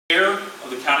Mayor of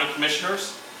the county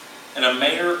commissioners and a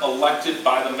mayor elected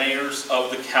by the mayors of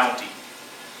the county.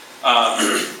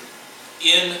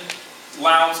 In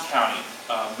Lowndes County,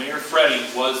 Mayor Freddie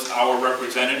was our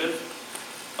representative.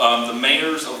 The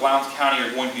mayors of Lowndes County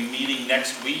are going to be meeting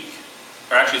next week,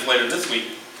 or actually it's later this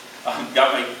week.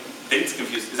 Got my dates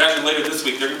confused. It's actually later this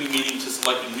week. They're going to be meeting to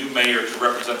select a new mayor to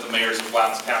represent the mayors of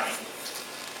Lowndes County.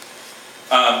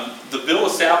 The bill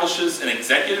establishes an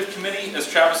executive committee, as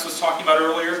Travis was talking about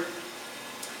earlier.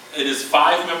 It is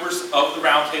 5 members of the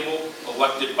Roundtable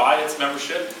elected by its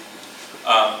membership,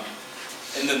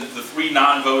 and then the 3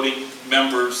 non-voting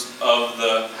members of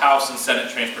the House and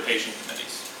Senate Transportation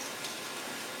Committees.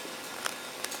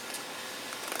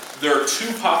 There are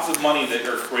 2 pots of money that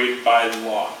are created by the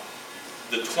law.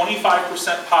 The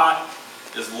 25% pot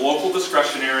is local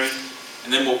discretionary,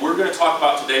 and then what we're going to talk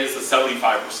about today is the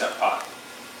 75% pot.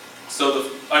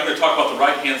 So I'm going to talk about the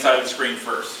right-hand side of the screen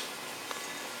first.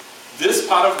 This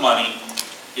pot of money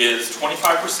is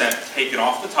 25% taken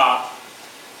off the top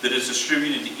that is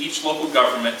distributed to each local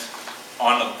government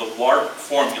on the LARP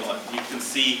formula. You can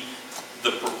see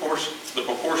the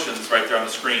proportions right there on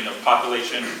the screen of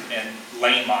population and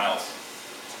lane miles.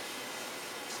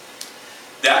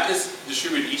 That is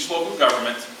distributed to each local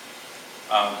government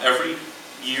every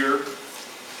year.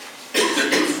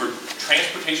 They're used for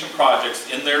transportation projects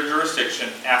in their jurisdiction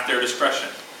at their discretion.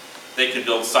 They can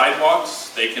build sidewalks,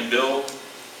 they can build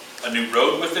a new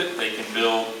road with it, they can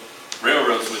build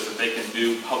railroads with it, they can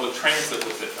do public transit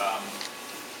with it,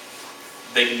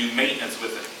 they can do maintenance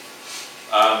with it.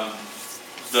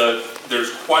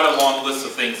 There's quite a long list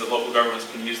of things that local governments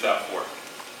can use that for.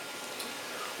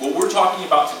 What we're talking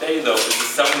about today, though, is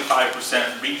the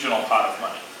 75% regional pot of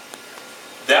money.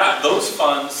 Those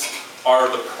funds are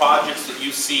the projects that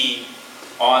you see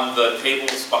on the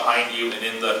tables behind you and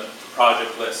in the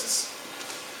project lists.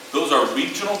 Those are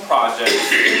regional projects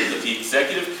that the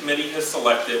executive committee has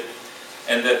selected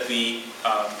and that the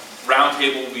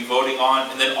roundtable will be voting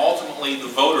on, and then ultimately the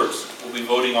voters will be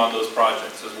voting on those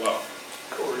projects as well.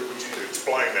 Corey, would you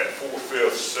explain that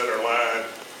 4/5 center line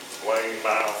lane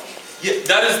miles? Yeah,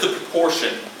 that is the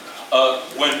proportion.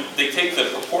 When they take the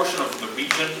proportion of the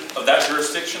region of that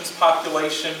jurisdiction's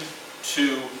population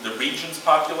to the region's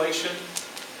population,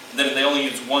 then they only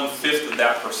use 1/5 of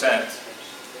that percent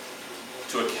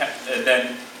to account, and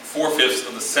then 4/5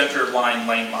 of the center line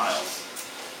lane miles.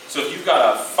 So if you've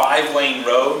got a 5-lane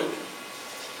road,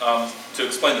 to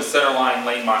explain the center line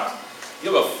lane miles,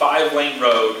 you have a 5-lane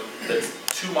road that's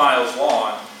 2 miles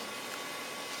long.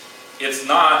 It's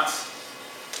not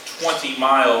 20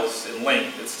 miles in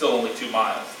length, it's still only 2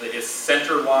 miles. It's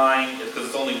center line because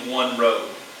it's only one road.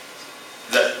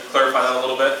 Does that clarify that a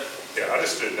little bit? Yeah, I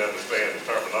just didn't understand the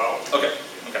terminology. Okay,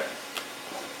 okay.